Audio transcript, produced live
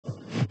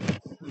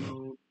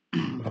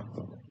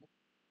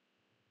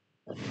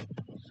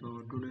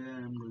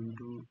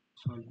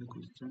solve the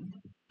question.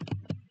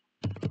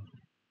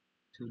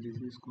 So this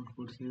is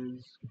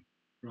Codeforces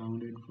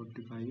round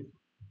 845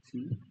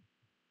 C.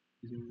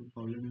 This is the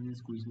problem name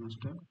is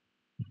Quizmaster.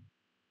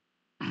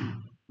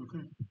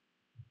 Okay.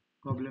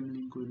 Problem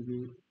link will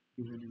be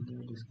given in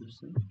the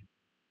description.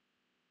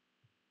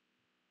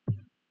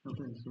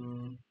 Okay, so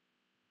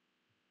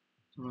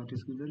what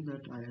is given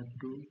that I have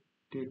to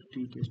take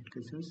 3 test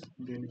cases,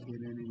 then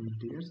n in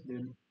integers,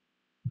 then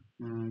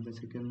the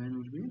second line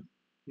will be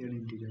n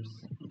integers.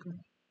 Okay.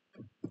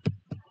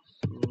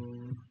 So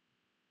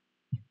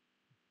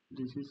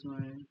this is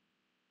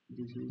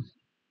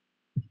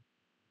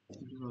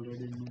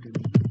already in my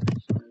table.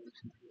 So I will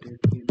simply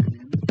take n and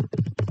n.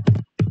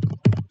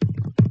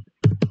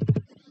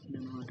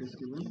 Then what is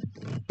given?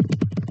 Then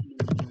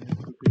I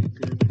have to take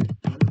a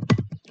vector.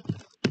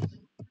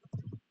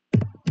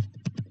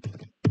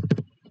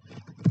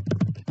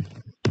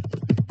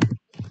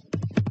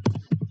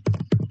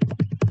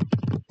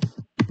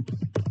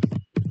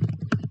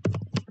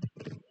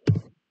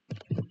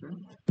 Okay.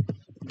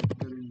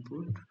 Vector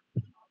input.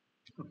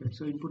 Okay,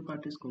 so input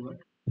part is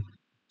covered.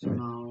 So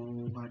now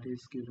what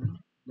is given?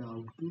 The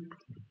output.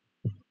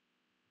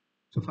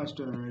 So first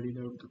read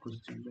out the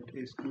question that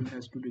a school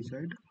has to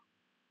decide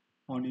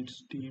on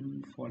its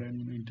team for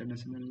an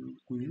international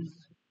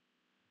quiz.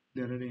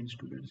 There are n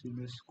students in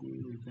the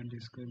school. We can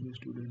describe the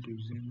student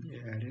using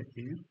array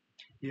A.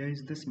 AI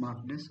is the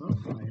smartness of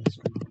higher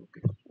student.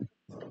 Okay.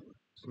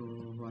 So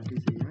what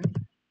is AI?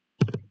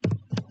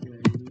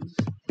 AI is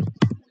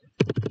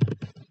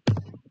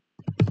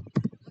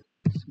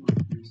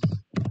smartness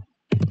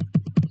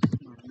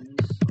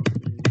of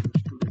a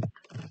student.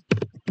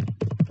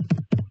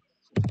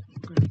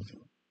 Okay.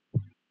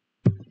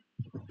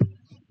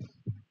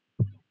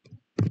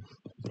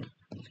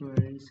 So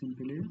AI is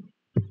simply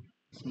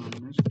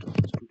smartness of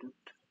a student.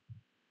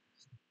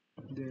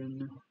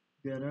 Then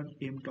there are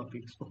m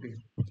topics. Okay.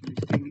 This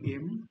thing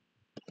m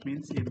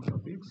means m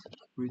topics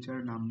which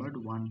are numbered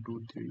 1,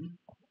 2, 3.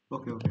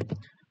 Okay.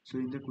 So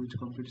in the quiz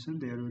competition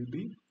there will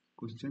be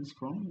questions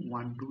from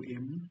 1 to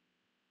m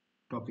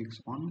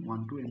topics on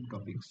 1 to m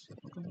topics.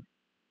 Okay.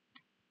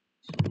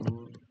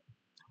 So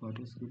what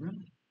is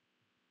given?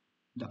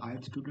 The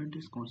ith student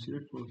is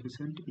considered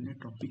proficient in a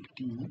topic T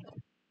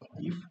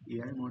if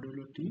AI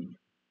modulo T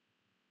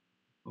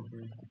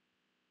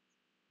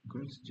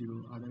equals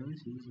 0,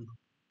 otherwise it is 0.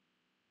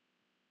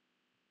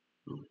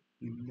 So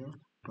in the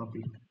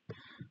topic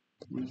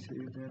we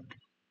say that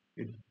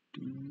a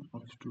team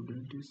of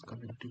students is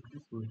collectively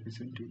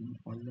proficient in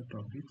all the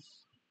topics.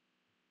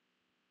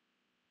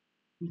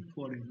 If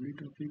for every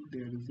topic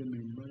there is a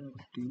member of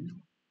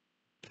team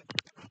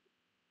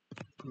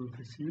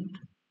proficient,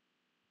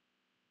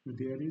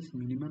 there is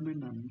minimum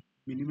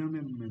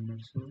and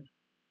members. So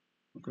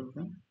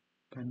okay,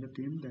 find the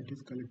team that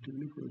is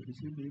collectively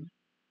proficient in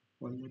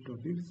all the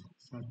topics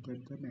such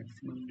that the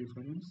maximum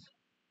difference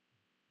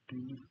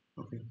between.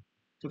 Okay,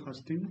 so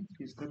first thing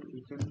is that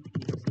we have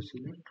to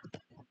select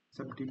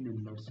some team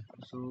members.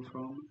 So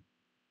from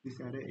this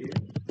array A,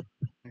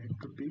 I have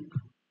to pick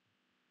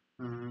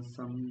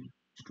some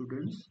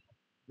students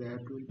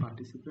that will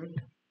participate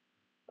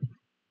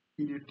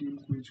in a team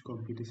quiz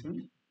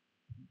competition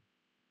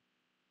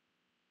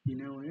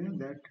in a way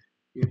that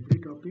every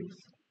topics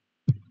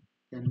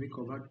can be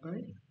covered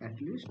by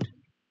at least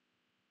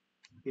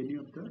any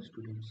of the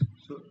students.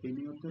 So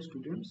any of the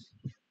students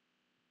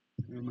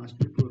must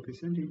be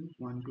proficient in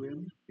 1 to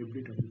m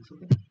every topics.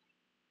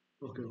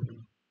 Okay.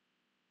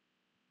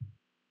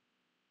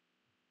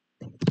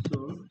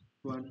 So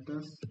what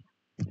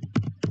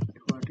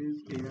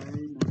is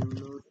AI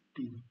modulo T?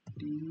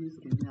 T is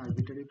any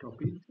arbitrary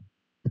topic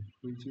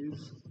which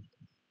is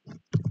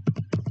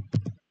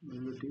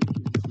modulo T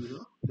is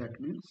 0. That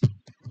means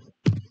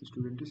the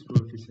student is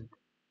proficient.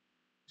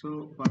 So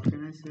what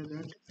can I say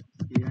that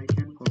AI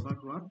can cover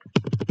what?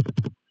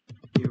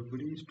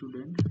 Every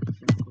student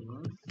can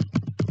cover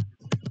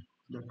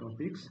the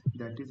topics,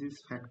 that is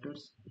its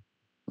factors.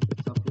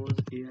 Suppose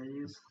AI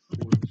is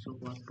 4, so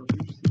what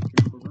topics it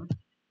can cover?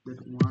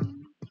 That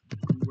 1,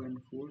 2 and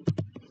 4.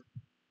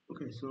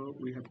 Okay, so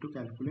we have to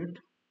calculate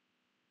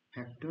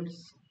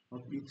factors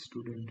of each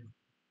student.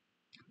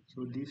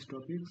 So these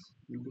topics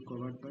will be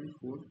covered by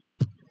 4.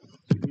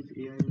 So if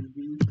AI will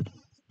be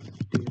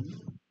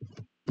 10,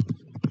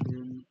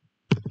 then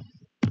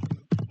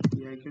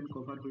AI can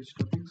cover which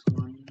topics?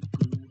 1,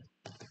 2,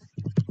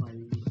 5,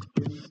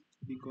 10,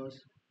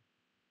 because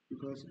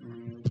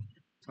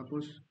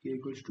suppose k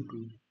equals to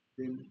 2,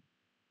 then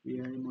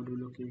AI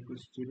modulo k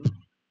equals 0.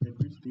 That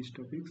means these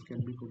topics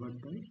can be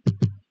covered by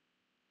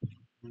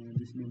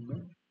this member.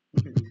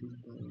 Okay, this is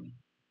the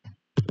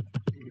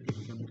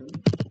example.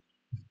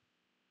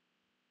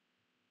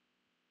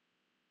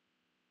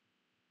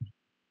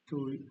 So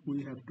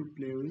we have to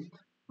play with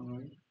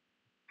our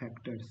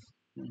factors.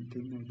 One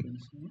thing I can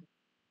say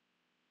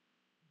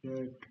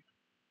that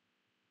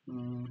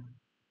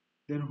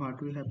then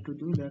what we have to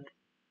do, that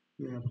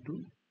we have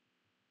to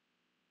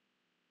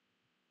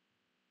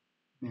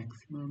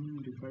maximum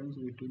difference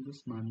between the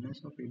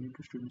smartness of any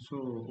two students. So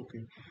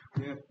okay,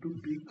 we have to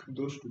pick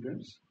those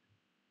students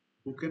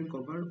who can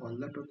cover all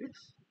the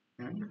topics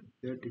and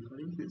their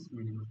difference is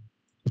minimum.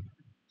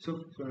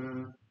 So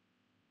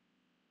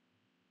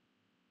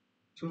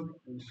so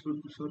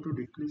to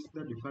decrease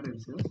the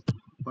differences,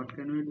 what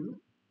can we do?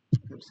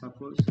 Let's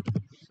suppose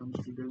some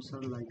students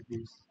are like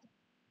this.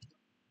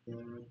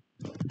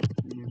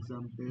 In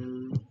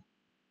example,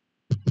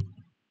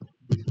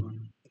 this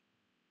one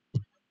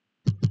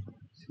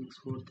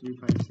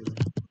 64357.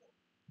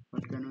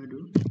 What can we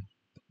do?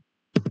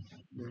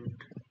 That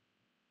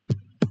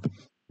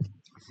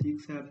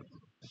 6 have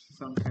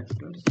some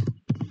factors.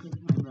 Okay,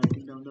 I'm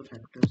writing down the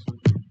factors.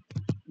 Okay,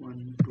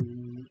 1,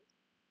 2,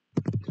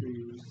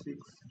 3,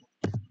 6.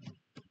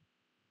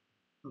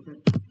 Okay,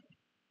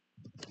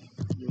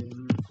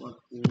 then for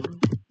 4,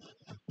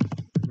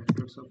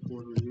 factors of 4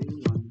 will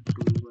be 1, 2,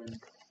 and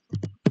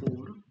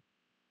 4.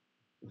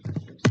 The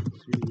factors of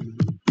 3 will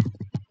be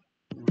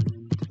 1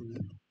 and 3.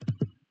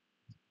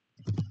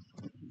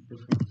 The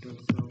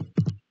factors of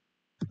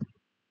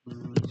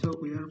so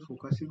we are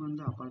focusing on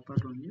the upper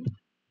part only.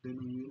 Then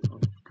we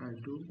will try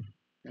to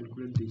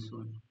calculate this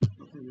one.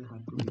 Okay, we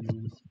have to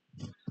minimize.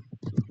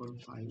 So for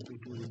 5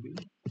 it will be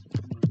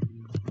 1,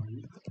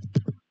 5.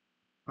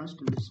 First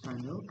let's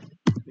find out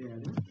the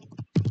array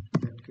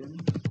that can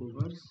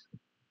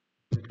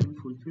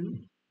fulfill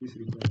this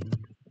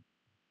requirement.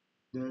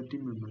 The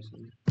team members,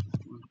 sorry.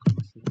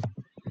 1,7.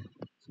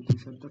 So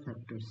these are the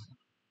factors.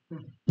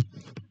 Okay.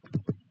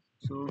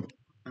 So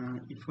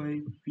if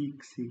I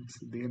pick 6,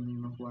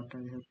 then what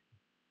I have?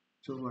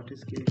 So what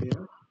is k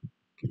here?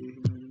 K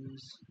here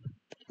is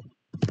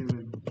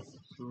 7.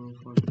 So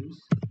for this,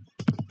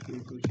 k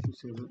equals to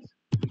 7.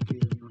 K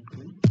is not k.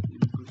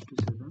 Equals to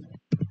 7.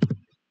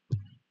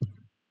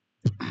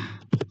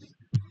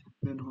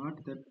 Then what?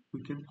 That we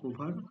can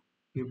cover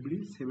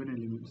every 7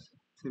 elements.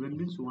 7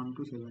 means 1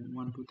 to 7.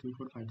 1, 2, 3,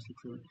 4, 5,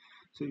 6, 7.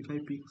 So if I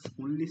pick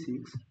only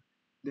 6,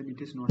 then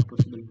it is not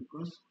possible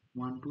because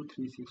 1, 2,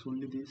 3, 6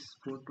 only these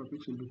 4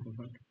 topics will be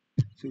covered.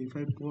 So if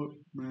I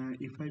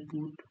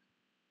put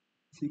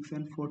 6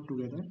 and 4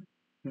 together,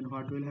 then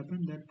what will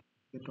happen? That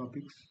the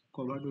topics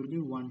covered will be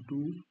 1,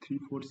 2, 3,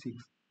 4,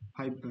 6,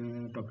 5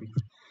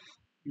 topics.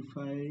 If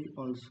I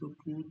also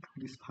put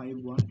this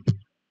 5, 1,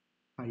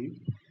 5,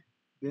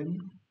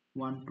 then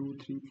 1, 2,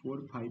 3,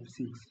 4, 5,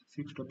 6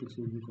 topics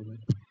will be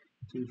covered.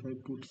 So if I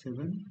put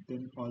 7,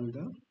 then all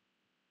the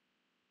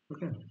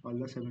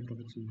 7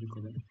 topics will be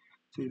covered.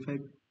 So if I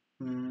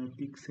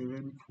pick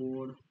 7,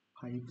 4,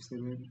 5,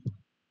 7,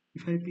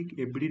 if I pick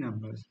every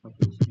number,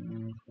 suppose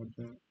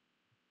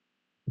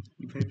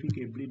if I pick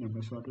every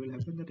number, so what will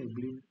happen? That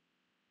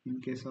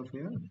in case of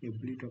here,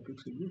 every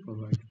topics will be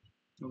covered.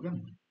 Okay.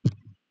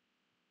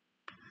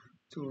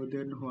 So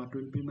then what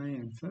will be my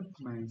answer?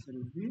 My answer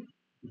will be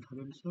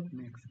difference of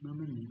maximum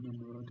and minimum.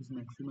 What is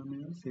maximum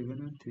here?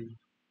 7 and 3.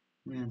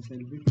 My answer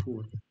will be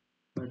 4.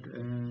 But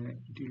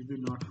it will be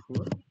not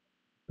 4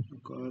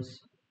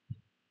 because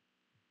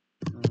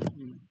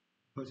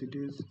it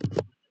is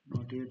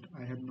not yet.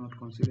 I have not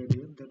considered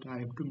yet that I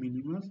have to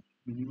minimize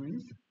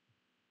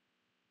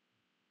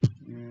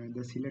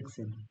the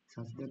selection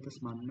such that the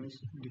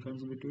smartness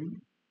difference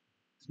between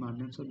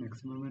smartness of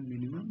maximum and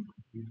minimum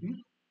will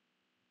be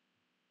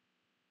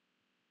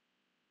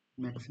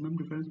maximum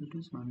difference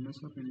between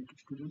smartness of any two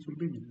students will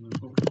be minimum.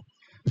 Okay.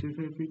 So if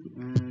I pick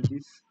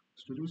these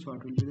students,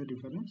 what will be the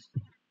difference?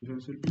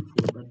 Difference will be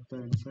 4, but the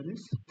answer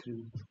is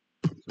 3.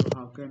 So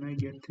how can I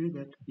get 3?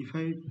 That if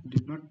I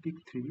did not pick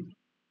 3,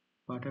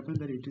 what happened?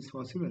 That it is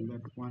possible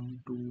that 1,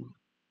 2.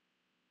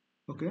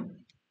 Okay.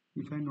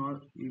 If I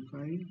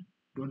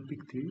don't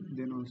pick 3,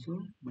 then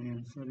also my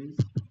answer is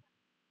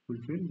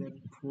fulfilled. That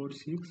 4,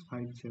 6,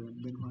 5,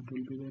 7. Then what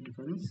will be the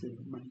difference?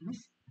 7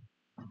 minus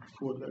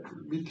 4. That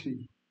will be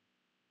 3.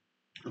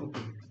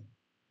 Okay.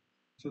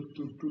 So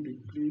to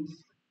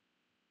decrease.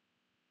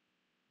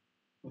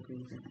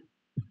 Okay.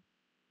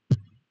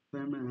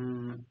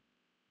 Then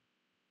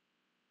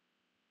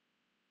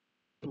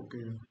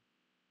okay.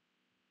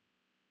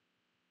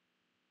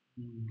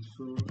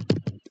 So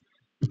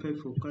if I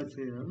focus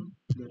here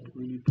that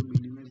we need to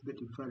minimize the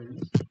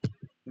difference,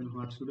 then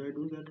what should I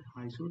do? That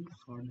I should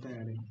sort the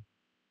array.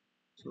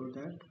 So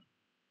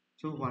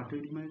what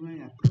will be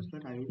my approach?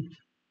 That I will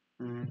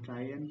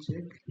try and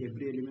check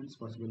every element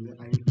possible. That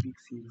I will pick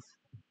 6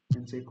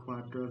 and check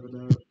what are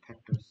the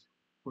factors,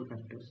 4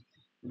 factors.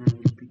 And I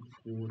will pick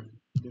 4.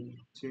 Then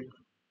check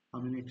how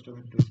many extra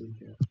factors is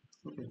there.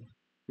 Okay.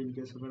 In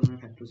case of my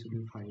factors will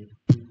be 5.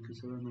 In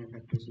case of my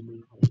factors will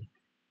be 5.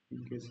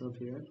 In case of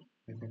here,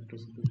 my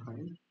factors will be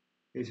 5.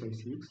 Sorry,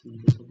 6. In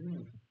case of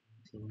here,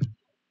 7.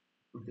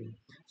 Okay.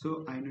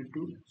 So I need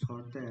to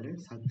sort the array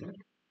such that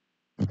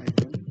I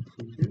can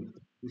fulfill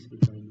this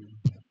requirement.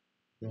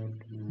 That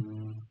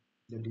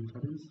the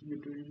difference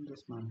between the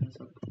smartness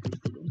of two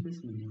students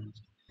is minimum.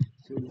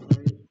 So if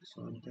I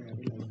sort the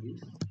array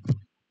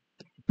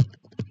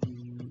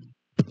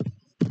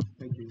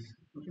like this,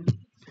 okay.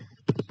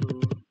 So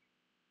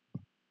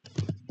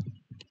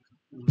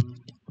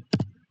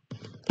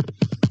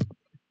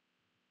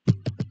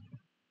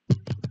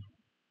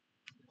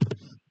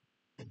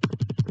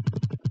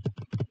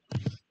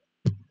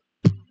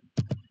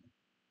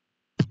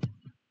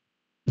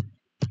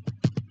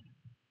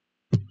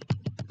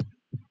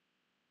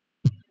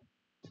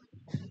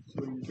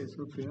So in case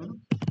of here,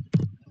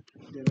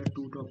 there are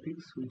two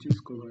topics which is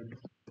covered.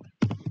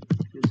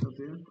 In case of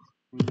here,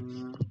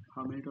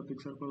 how many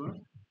topics are covered?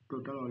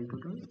 All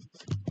total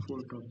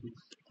 4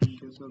 topics. In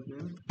case of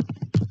here,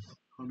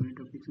 how many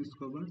topics is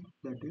covered?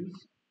 That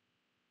is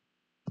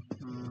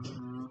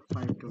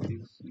 5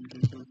 topics. In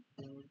case of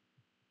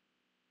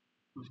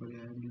oh, sorry,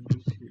 I need to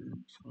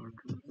sort.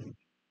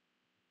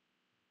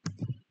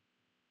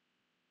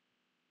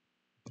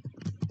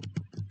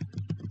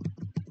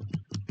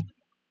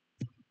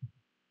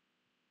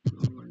 So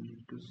I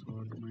need to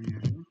sort my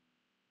array.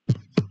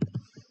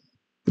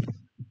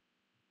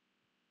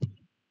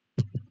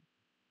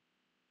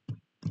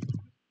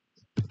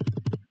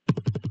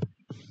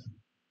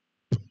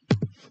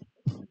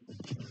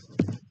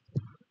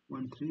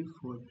 One, three,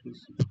 four,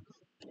 please.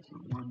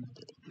 One,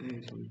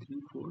 sorry,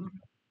 3, 4,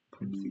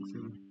 5, 6,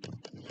 7.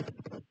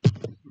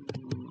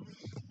 So,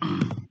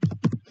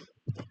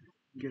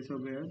 in case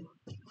of where,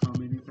 how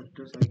many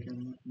factors I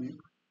can make?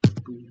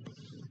 Two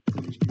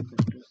distinct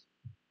factors.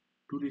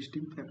 Two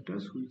distinct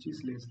factors which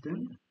is less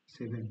than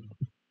 7.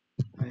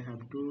 I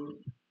have to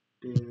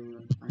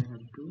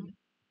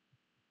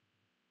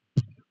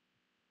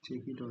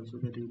check it also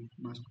that it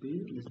must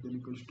be less than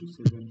equals to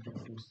 7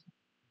 factors.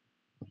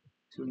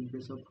 So in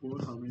case of 4,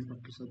 how many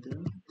factors are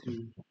there?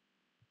 3.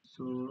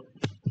 So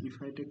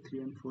if I take 3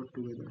 and 4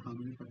 together, how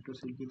many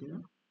factors will be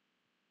there?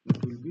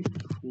 That will be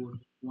 4.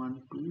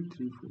 1, 2,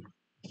 3, 4.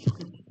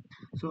 Okay.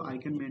 So I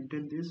can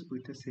maintain this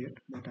with a set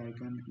that I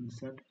can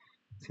insert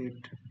set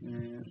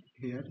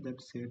here,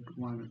 that set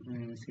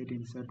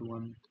insert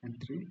 1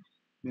 and 3.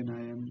 Then I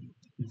am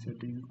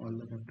inserting all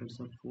the factors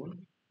of 4 in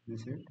the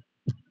set.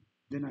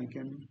 Then I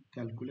can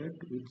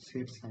calculate with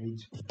set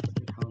size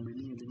that how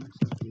many elements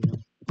are here.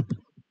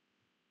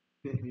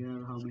 Okay,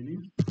 here how many?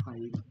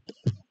 5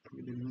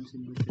 elements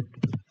in the set.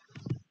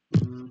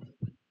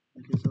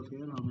 In case of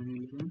here, how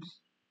many elements?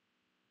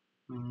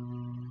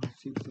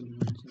 6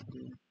 elements are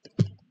there.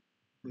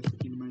 That's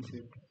in my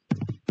set.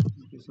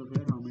 In case of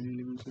here, how many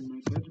elements in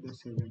my set?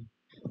 There's 7.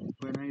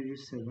 When I reach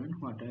 7,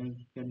 what I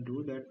can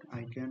do that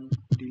I can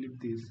delete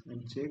this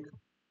and check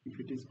if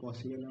it is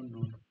possible or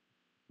not.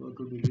 So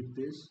to delete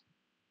this,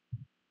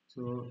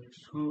 so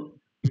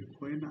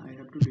when I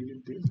have to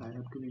delete this, I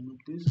have to remove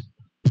this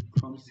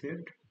from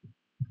set.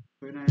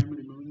 When I am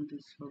removing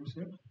this from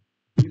set,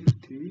 if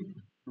 3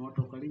 not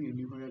occurring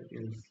anywhere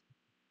else,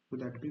 so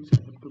that means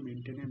I have to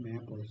maintain a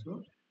map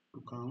also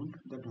to count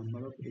the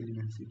number of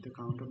elements. If the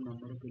count of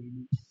number of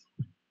elements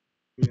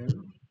here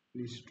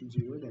is to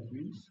 0, that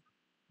means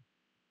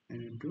I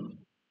need to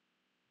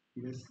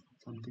erase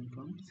something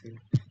from set.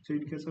 So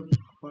in case of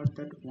for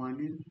that one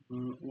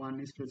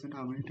is present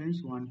how many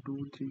times? 1,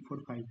 2, 3, 4,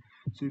 5.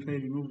 So if I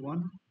remove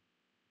 1,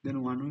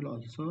 then 1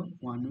 will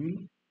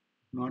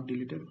not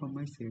deleted from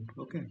my set.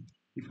 Okay.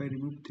 If I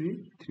remove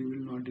 3, 3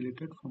 will not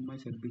deleted from my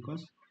set,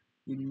 because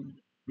in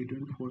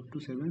between 4 to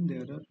 7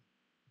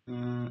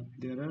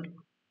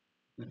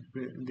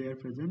 there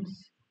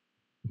presents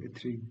a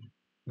 3.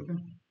 Okay.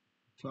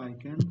 So I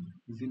can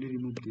easily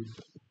remove this.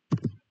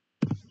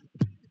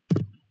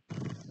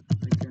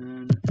 Okay.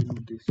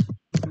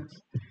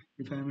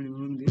 If I am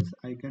removing this,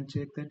 I can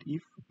check that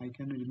if I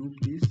can remove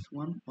this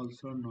one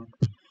also or not.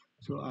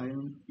 So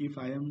if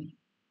I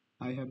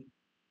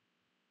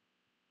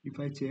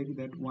check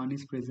that 1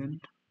 is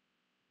present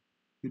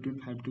between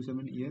 5 to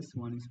 7, yes,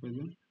 1 is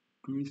present.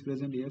 2 is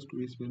present, yes, 2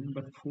 is present,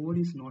 but 4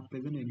 is not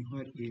present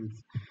anywhere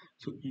else.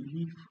 So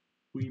if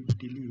we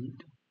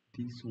delete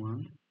this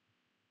one,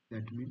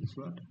 that means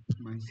what?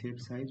 My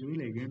set size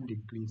will again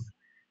decrease.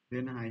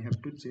 Then I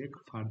have to check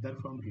further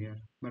from here,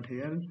 but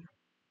here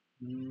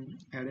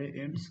array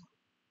ends.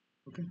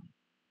 Okay,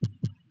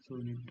 so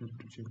we need to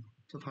check.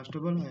 So first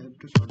of all, I have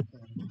to sort the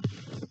array.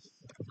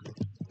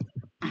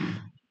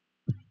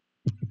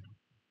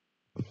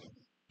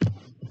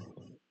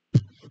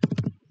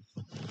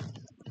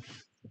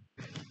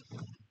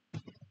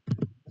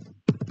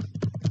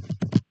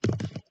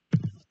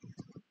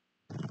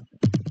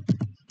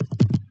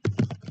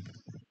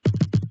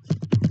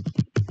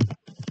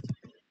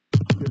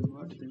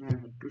 Then I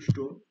have to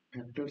store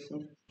factors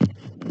of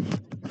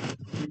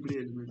every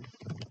element.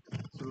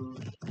 So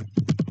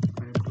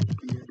I have to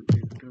create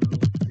vector of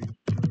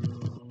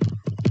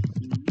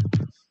int,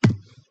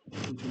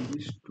 which will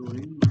be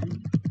storing my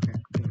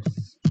factors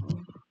of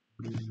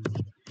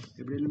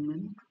every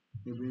element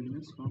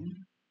from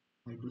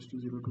I equals to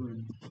 0 to n.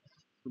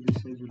 So this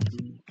size will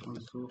be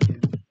also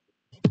n.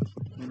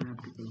 Then I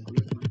have to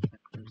calculate my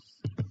factors.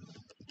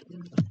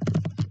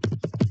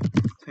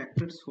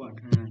 Factors what?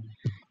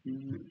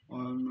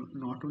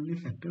 Not only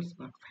factors,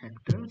 but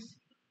factors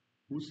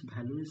whose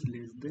value is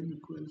less than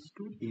equals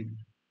to n.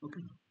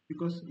 Okay,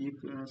 because if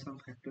some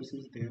factors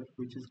is there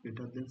which is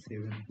greater than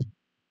 7,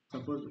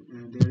 suppose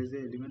there is a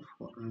element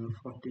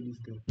 14 is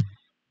there,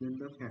 then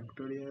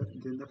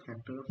the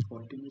factor of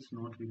 14 is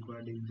not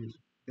required in this.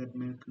 That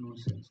makes no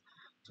sense.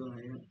 So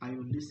I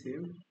only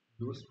save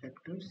those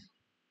factors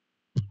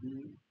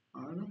who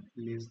are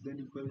less than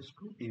equals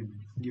to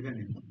n, given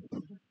n.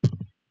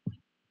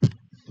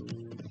 So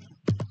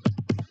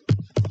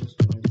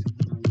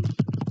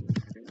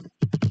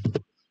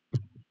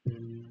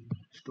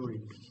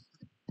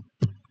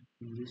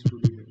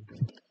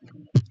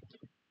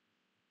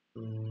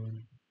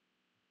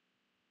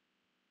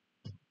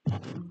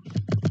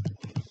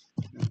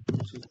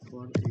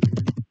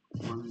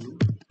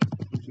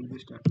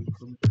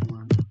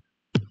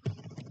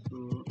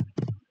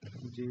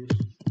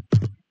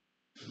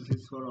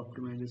for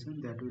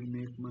optimization, that will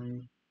make my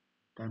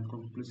time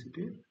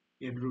complexity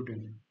n root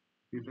n.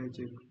 If I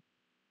check,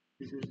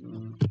 this is a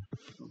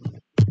of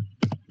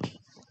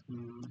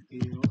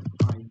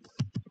I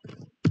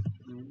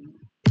and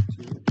j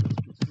just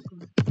a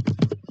second.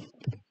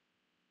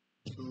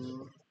 So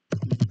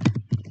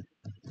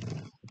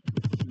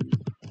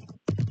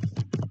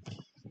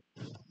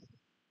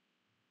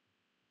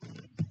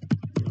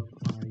a of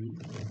I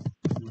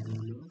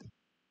modulo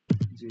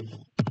j,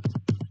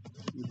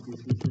 if this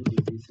is a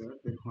divisor,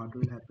 then what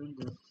will happen,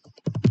 that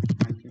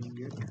I can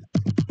get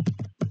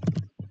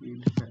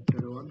in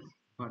factor 1,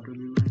 what will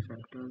be my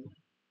factor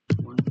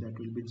 1, that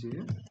will be j.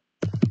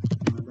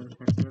 Another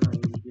factor I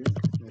will get,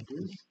 that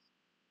is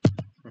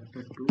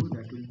factor 2,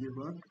 that will be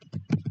what,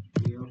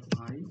 a of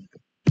I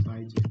by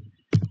j,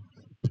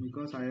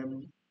 because I am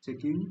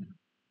checking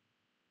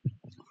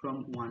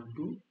from 1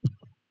 to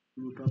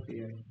root of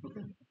ai.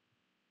 Okay,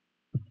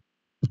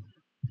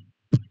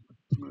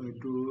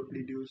 to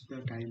reduce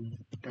the time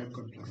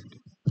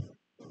complexity.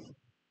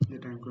 The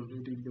time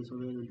complexity in case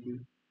of a will be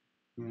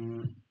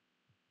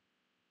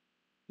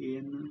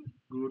n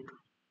root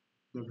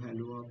the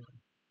value of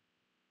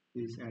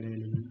this array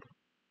element.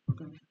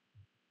 Okay,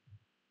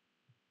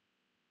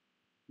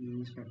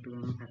 use factor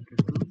 1 and factor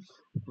 2.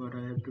 What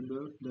I have to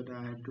do, that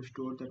I have to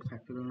store that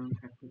factor 1 and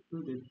factor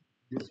 2, then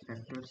these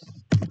factors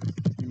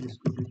in this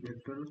 2D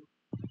vector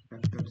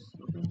factors.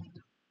 Okay,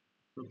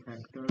 so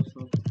factors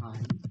of I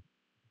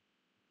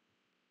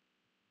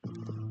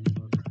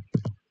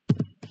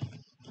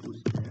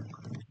push back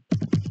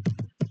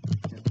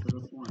factor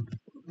of 1.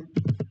 Okay,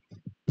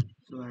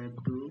 so I have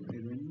to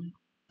again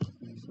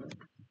insert,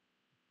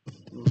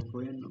 so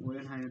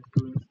when I have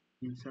to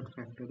insert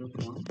factor of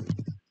 1,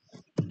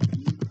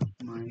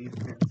 my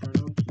factor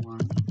of 1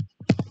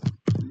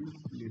 is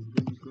less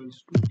than equals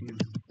to n,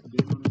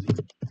 then only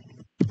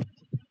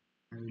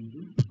I will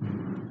be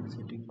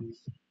setting this.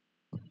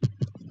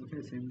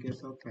 Okay, same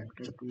case of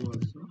factor 2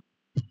 also.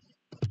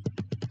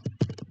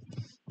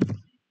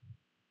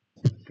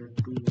 Factor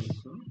 2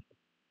 also,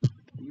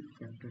 if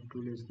factor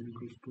 2 less than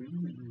equals to n,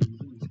 then I will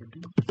be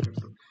inserting factor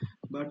 2.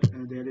 But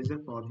there is a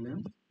problem.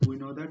 We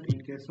know that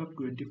in case of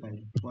 25,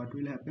 what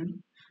will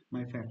happen?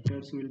 My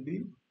factors will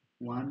be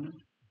 1,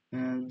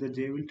 the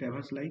j will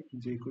traverse like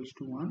j equals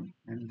to 1,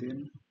 and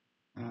then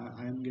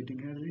I am getting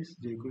here is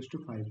j equals to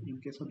 5. In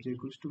case of j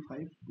equals to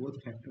 5,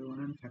 both factor 1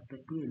 and factor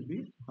 2 will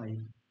be 5.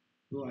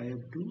 So I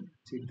have to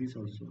check this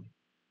also.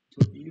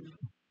 So if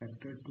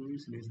factor 2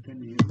 is less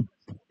than n,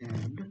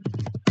 and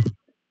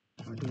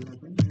what will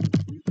happen,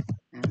 if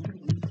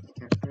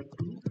factor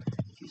 2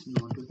 is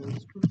not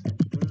equals to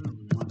factor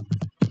 1,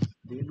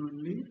 then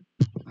only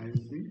I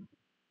will be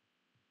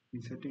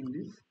inserting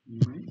this in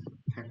my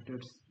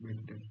factors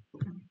vector.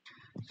 Okay,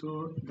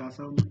 so that's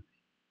how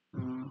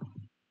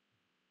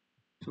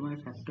so my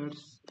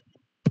factors,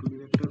 2D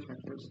vector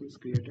factors is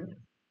created.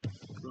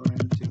 So I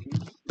am checking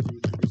if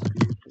it is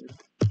created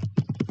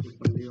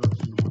properly or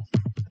not.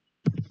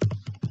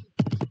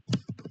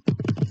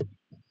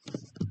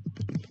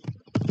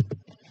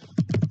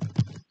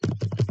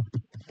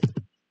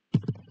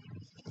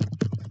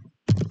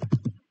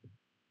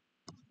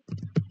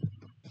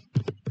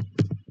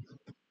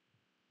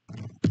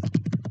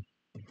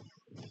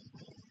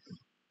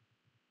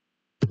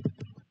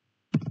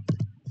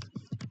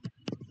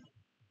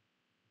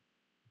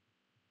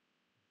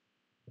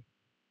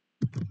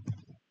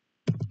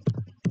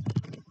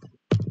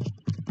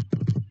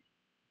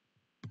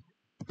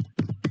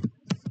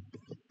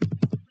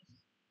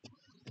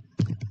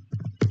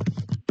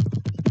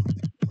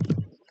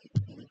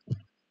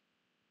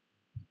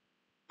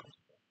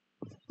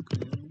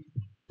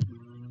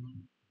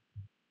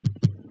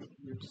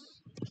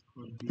 Let's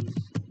for this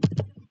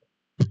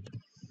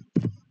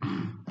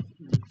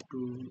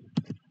to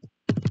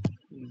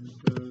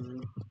enter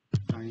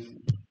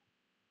time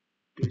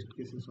test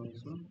cases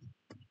also.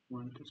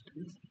 One test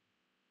case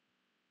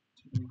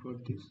checking for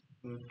this.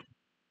 But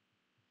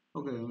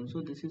okay,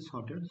 so this is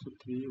sorted. So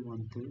 3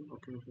 1 3.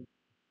 Okay,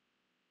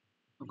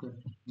 okay,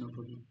 no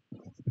problem.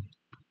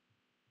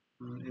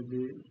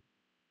 Every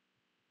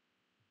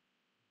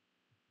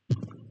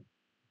okay,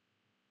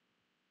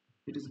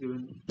 it is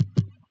given.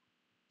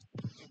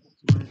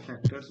 So my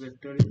factors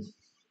vector is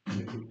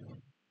ready.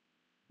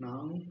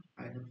 Now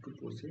I have to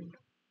proceed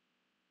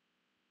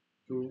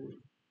to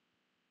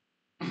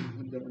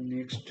the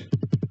next.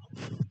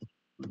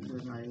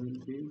 Then I will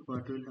be,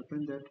 what will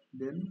happen, that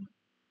then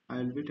I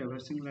will be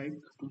traversing like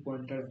two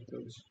pointer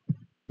approach.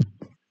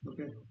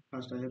 Okay,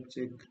 first I have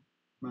checked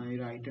my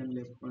right and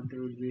left pointer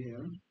will be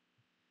here.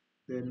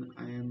 Then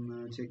I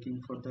am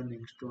checking for the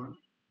next one,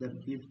 that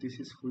if this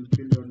is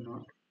fulfilled or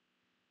not.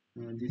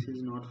 This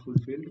is not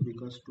fulfilled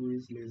because 2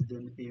 is less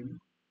than m.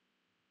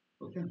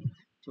 Okay,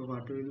 so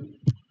what will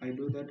I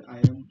do, that I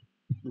am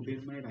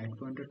moving my right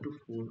pointer to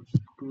 4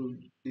 to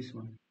this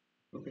one.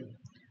 Okay,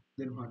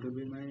 then what will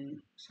be my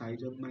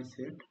size of my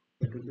set,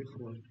 that will be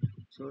 4.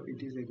 So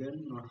it is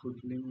again not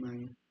fulfilling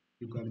my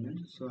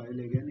requirement, so I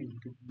will again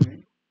increase my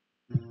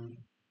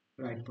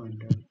right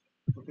pointer.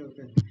 Okay,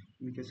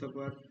 in case of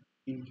our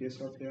in case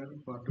of here,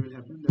 what will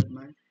happen that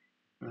my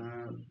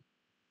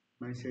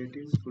set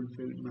is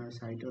fulfill my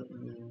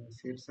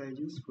set size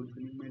is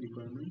fulfilling my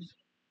requirements.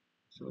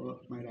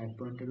 So my right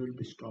pointer will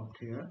be stopped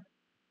here,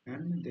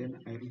 and then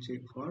I will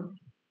check for.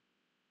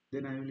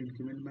 Then I will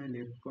increment my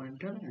left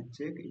pointer and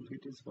check if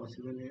it is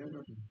possible here or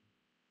not.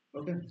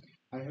 Okay,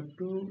 I have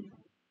to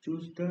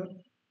choose the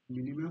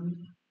minimum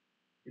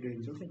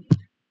range. Okay,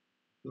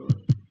 so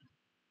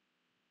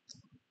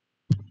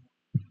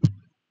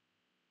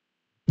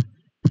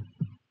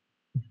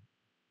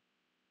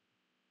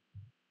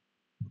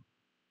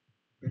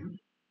okay,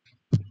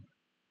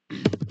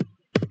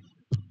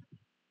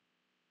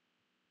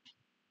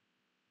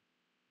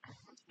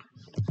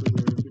 so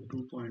there will be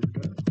two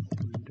pointer.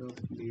 Point of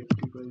left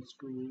equals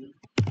to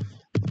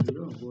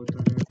 0. Both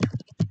are at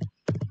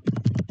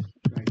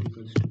right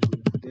equals to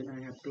 0. Then I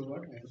have to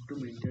what? I have to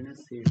maintain a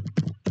set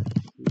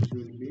which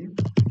will be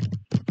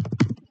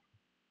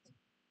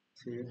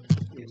set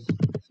s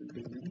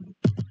simple name,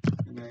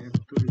 and I have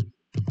to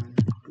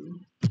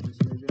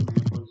initialize a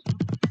map also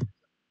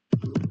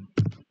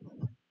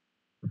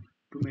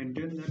to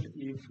maintain that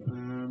if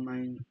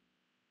my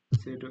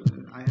set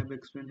I have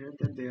explained here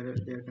that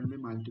there can be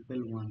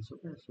multiple ones.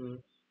 Okay, so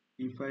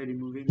if I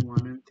removing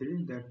 1 and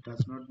 3, that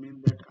does not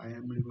mean that I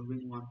am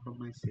removing 1 from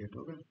my set.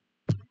 Okay,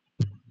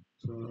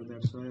 so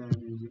that's why I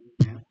am using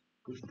map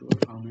to store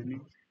how many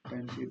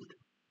times it.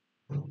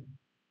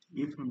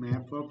 If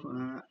map of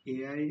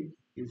AI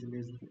is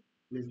less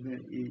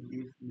than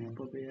if map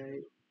of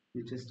AI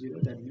reaches 0,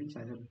 that means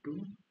I have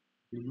to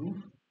remove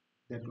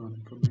that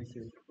one from my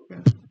set.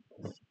 Okay,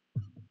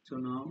 so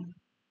now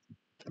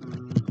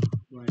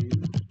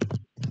while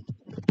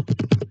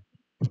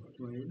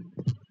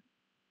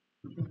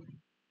okay,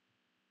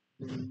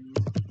 then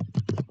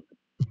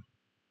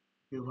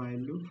a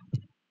while loop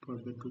for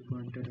the two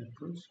pointer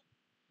approach.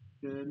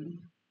 Then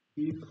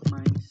if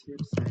my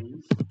set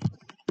size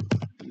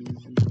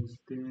is less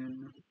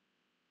than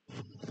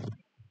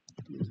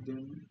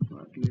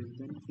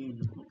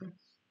n. Okay,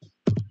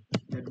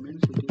 that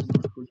means it is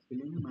not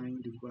fulfilling my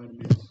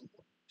requirements.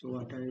 So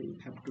what I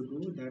have to do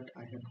that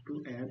I have to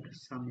add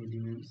some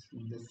elements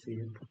in the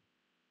set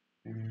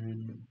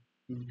and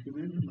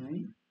increment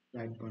my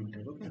right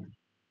pointer. Okay,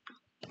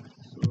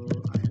 so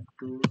I have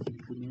to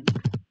increment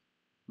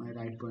my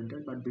right pointer,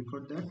 but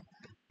before that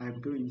I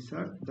have to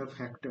insert the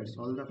factors,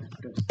 all the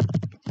factors.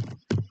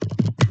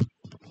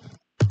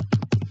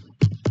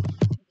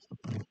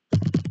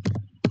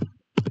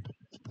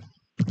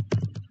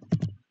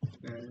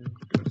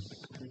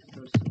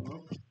 Factors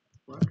of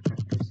what?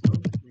 Factors of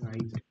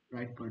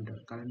right pointer.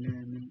 Currently I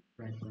am in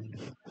right pointer.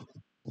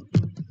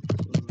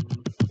 So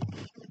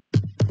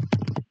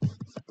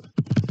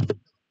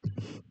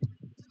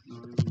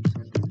now I am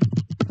inserting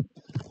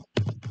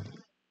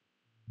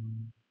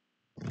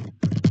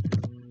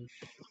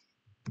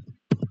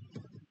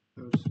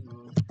factors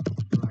of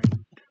right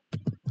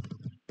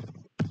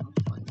of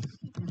 5.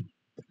 Okay.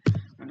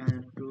 And I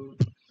have to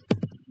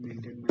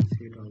maintain my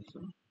set also.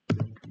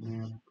 That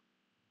map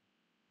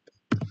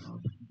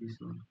of this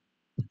one.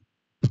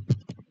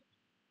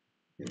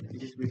 Okay,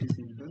 it is very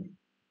simple.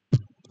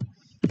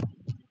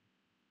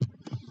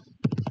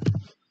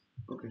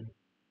 Okay,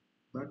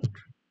 but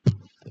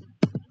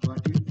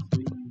what if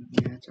we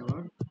match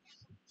our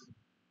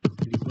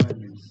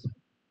requirements?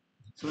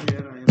 So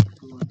here I have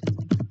to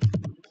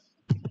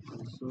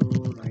also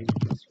write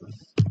plus plus.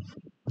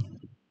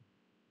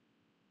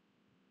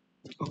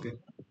 Okay,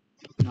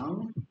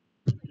 now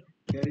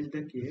here is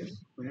the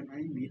case when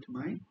I meet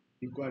my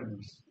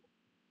requirements.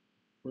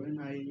 When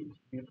I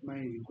meet my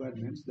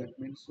requirements, that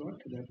means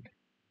what?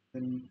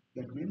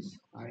 That means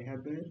I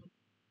have a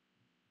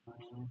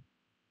uh,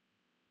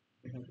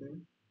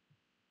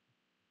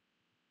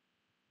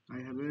 I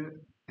have a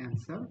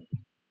answer.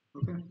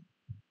 Okay,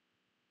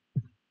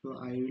 so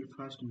I will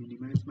first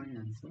minimize my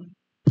answer.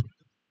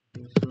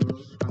 Okay, so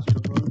first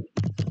of all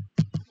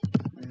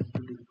I have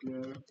to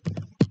declare.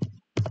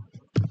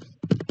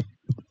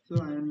 So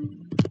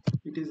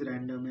it is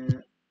random a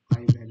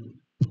I value.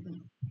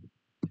 Okay,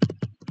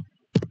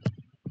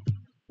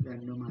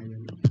 random I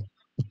value.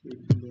 So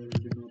there will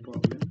be no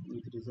problem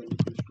with result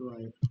equals to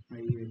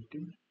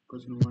I18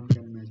 because no one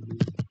can match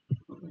this.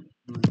 Okay,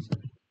 no answer.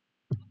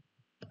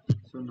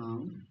 So now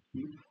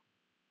if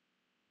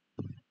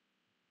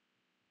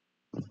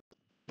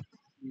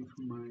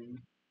my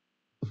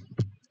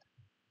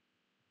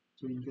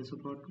so in case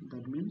of what,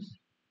 that means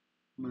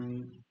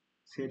my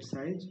set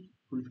size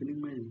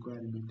fulfilling my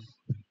requirements.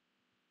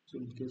 So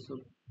in case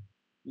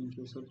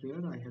of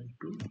here I have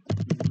to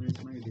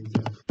minimize my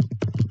result.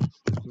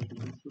 So it is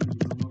to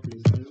minimum of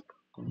result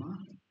comma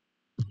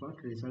what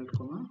result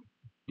comma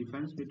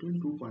difference between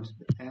 2 points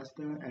as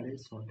the array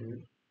is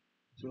sorted.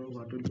 So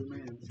what will be my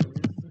answer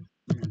here?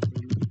 My answer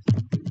will be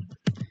simply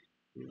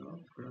a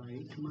of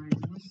right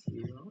minus a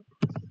of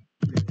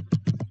left.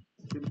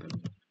 Simple.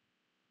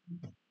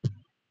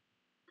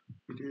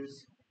 It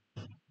is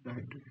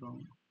right or wrong.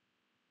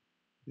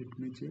 Let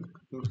me check.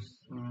 So,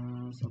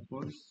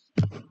 suppose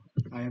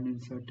I am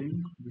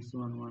inserting this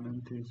one, 1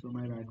 and 3, so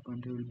my right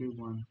pointer will be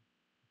 1.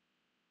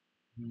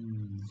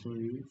 So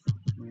if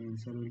my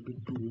answer will be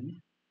 2,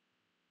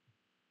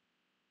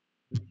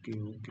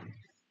 okay,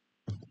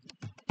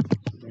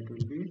 so that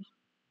will be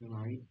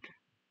right.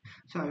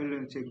 So I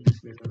will check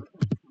this later.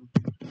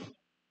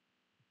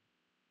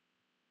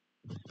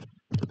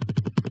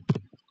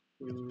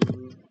 So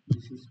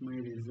this is my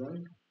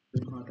result.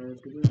 Then what I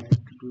have to do, I have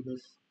to do the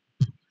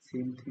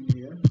same thing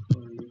here for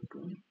left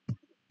one.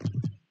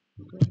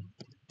 Okay.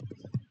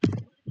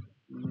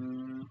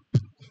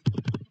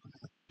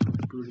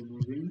 To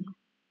removing,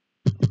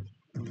 I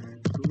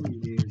have to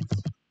erase.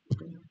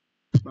 Okay,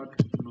 but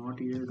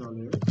not erase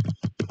always.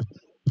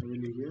 I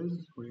will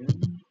erase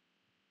when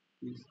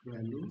this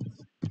value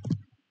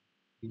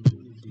is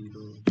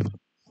 0.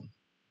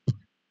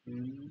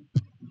 When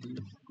this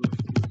goes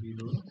to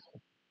 0,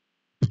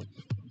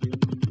 then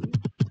only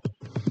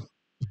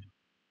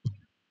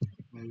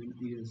I will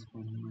erase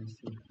from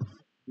myself.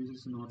 This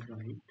is not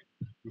right.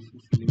 This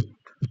is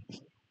left.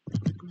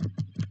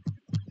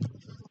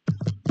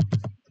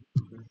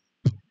 Okay.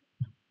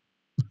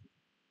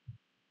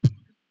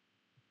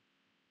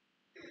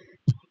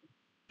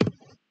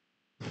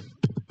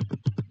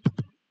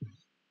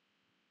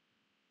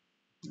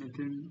 I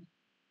think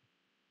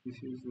this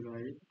is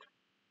right.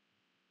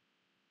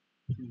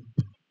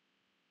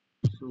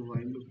 So while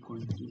the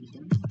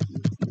confusion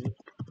is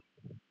left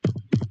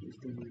is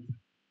the name.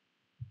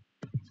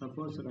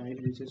 Suppose right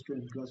reaches to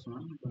n plus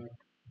 1, but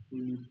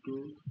we need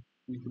to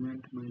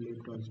increment my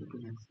left also to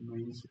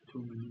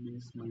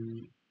minimize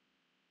my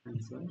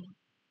answer.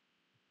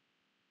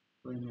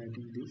 So I am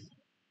writing this.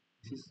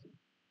 This is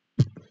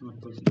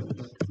not possible,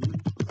 but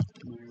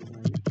my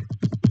right.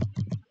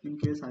 In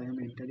case I am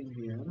entering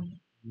here,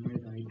 my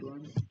right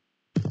one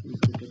is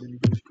greater than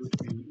equals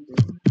to n,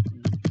 then I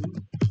have to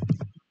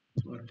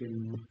work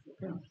anymore.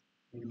 Okay, I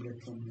will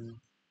get from here.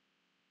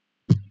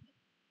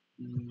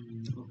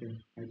 Okay,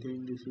 I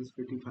think this is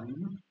pretty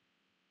fine.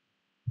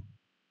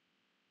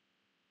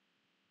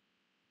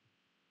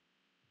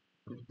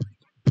 Okay.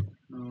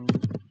 Now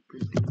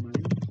printing my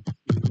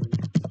result.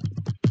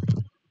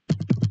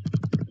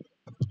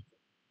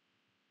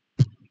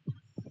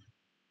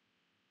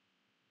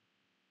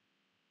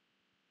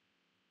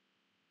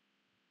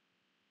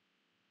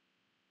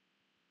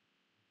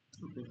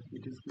 Okay,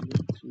 it is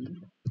given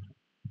 3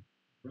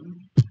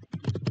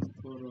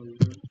 for all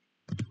the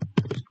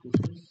test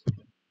cases.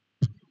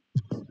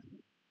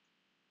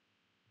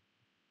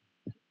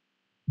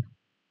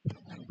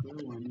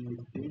 Okay,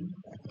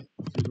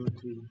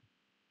 118.03.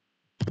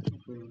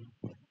 Okay,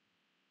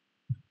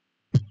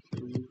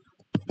 so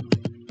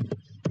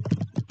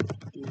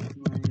if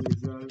my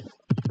result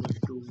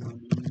goes to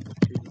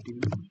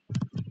 118,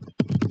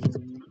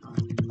 then I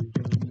will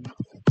return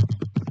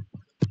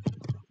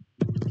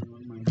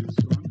minus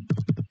 1.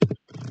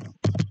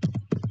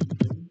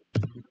 Then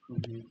get from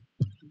here.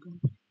 Okay.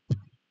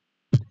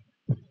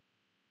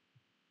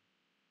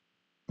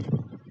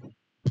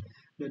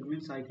 That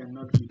means I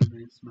cannot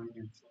minimize my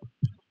answer.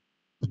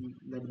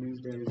 That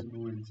means there is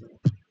no answer.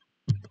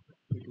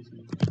 It is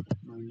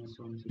minus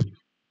 1, 0.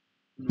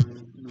 Now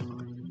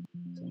I'm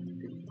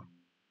submitting.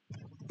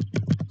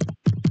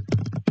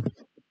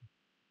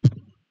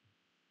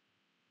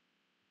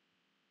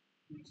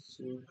 Let's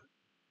check.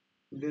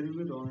 There will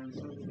be wrong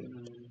answer, then I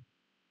will.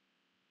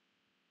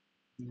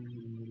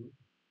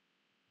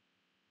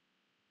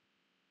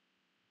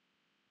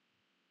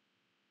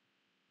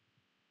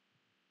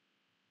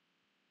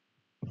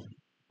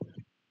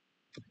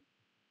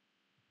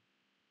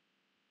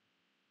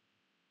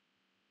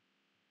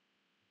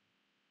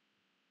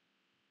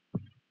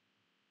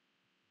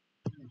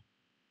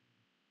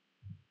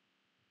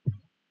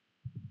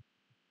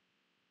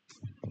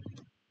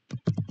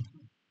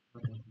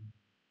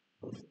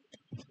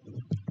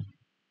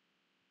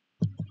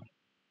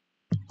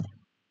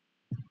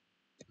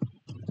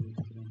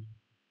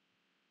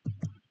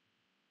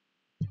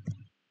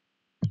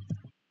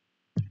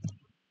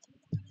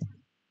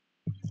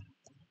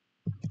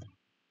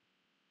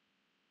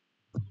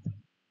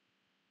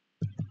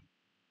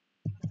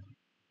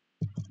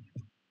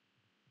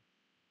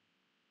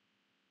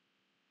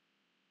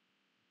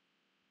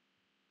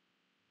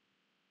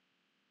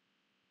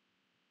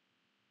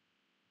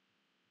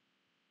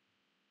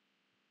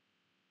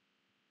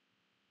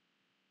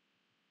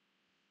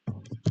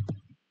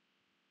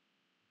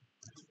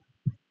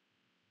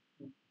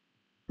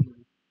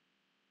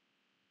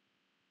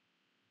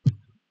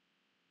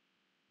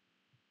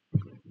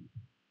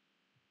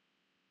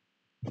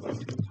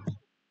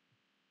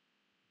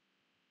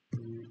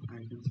 I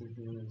can say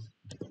here as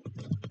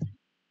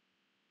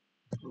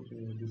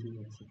okay, this is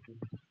accepted.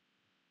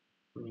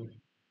 So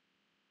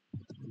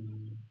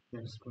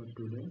that's for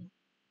today.